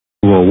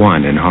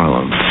201 in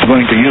Harlem.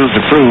 Going to use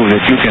to prove that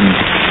you can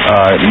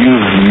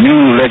use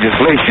new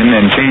legislation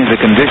and change the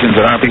conditions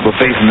that our people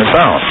face in the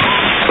South.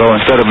 So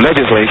instead of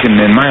legislation,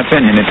 in my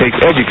opinion, it takes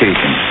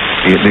education.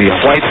 The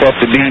whites have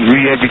to be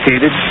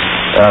re-educated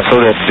so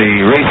that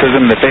the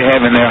racism that they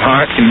have in their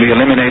heart can be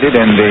eliminated,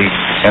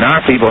 and our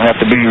people have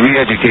to be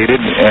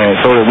re-educated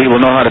so that we will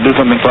know how to do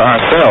something for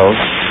ourselves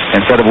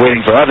instead of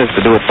waiting for others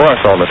to do it for us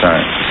all the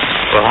time.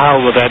 Well,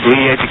 how will that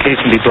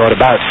re-education be brought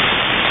about?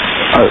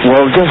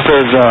 Well, just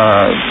as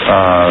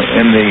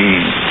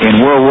in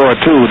World War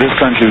II, this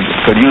country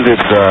could use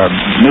its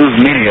news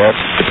media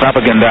to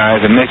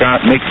propagandize and make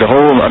the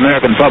whole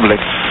American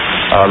public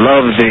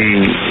love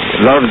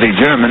the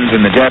Germans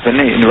and the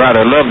Japanese,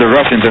 rather love the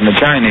Russians and the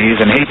Chinese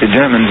and hate the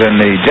Germans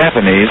and the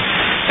Japanese.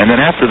 And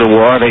then after the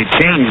war, they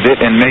changed it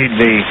and made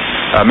the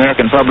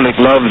American public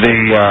love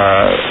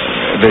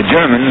the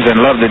Germans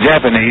and love the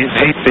Japanese,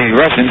 hate the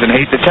Russians and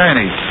hate the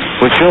Chinese,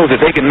 which shows that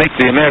they can make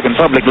the American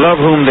public love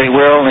whom they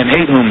will and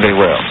hate whom they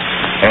will.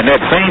 And that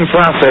same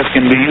process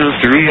can be used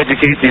to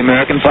re-educate the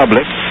American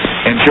public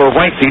and show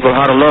white people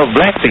how to love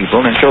black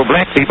people and show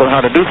black people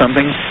how to do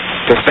something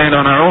to stand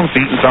on our own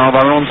feet and solve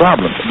our own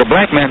problems. The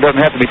black man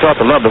doesn't have to be taught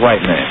to love the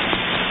white man.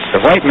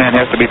 The white man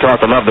has to be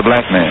taught to love the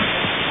black man.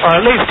 Or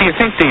at least, do you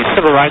think the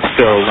Civil Rights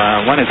Bill,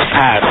 when it's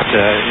passed,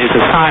 is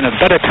a sign of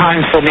better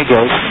times for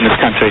Negroes in this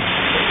country?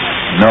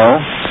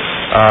 No.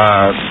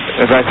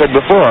 As I said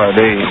before,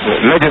 the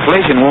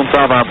legislation won't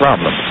solve our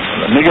problems.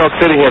 New York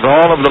City has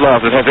all of the laws.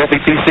 It has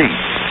FETC.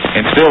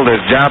 And still there's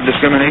job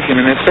discrimination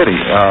in this city.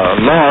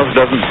 Laws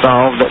doesn't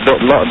solve,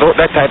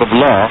 that type of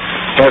law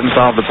hasn't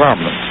solved the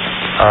problem.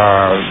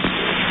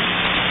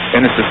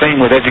 And it's the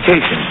same with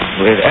education.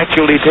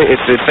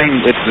 It's the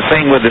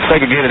same with the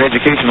segregated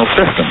educational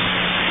system.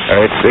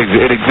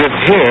 It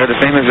exists here the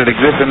same as it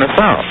exists in the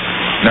South.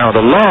 Now,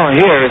 the law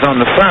here is on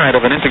the side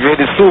of an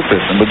integrated school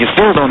system, but you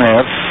still don't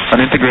have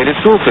an integrated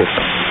school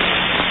system.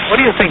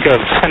 What do you think of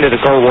Senator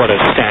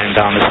Goldwater's stand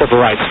on the Civil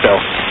Rights Bill?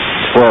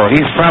 Well,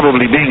 he's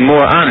probably being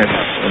more honest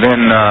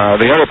than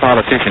the other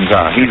politicians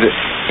are.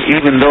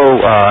 Even though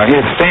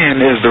his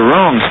stand is the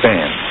wrong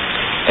stand,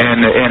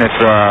 and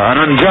it's an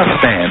unjust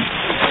stand,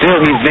 still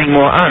he's being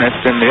more honest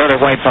than the other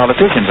white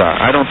politicians are.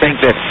 I don't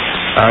think that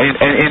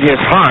in his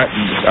heart,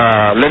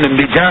 Lyndon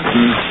B.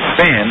 Johnson's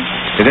stand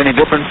is any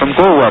different from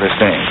Goldwater's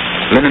stand.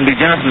 Lyndon B.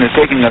 Johnson is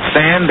taking a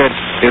stand that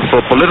is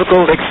for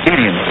political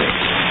expediency.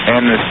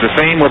 And it's the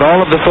same with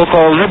all of the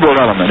so-called liberal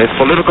element. It's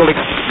political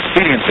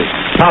expediency,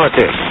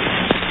 politics.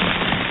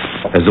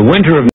 As the winter of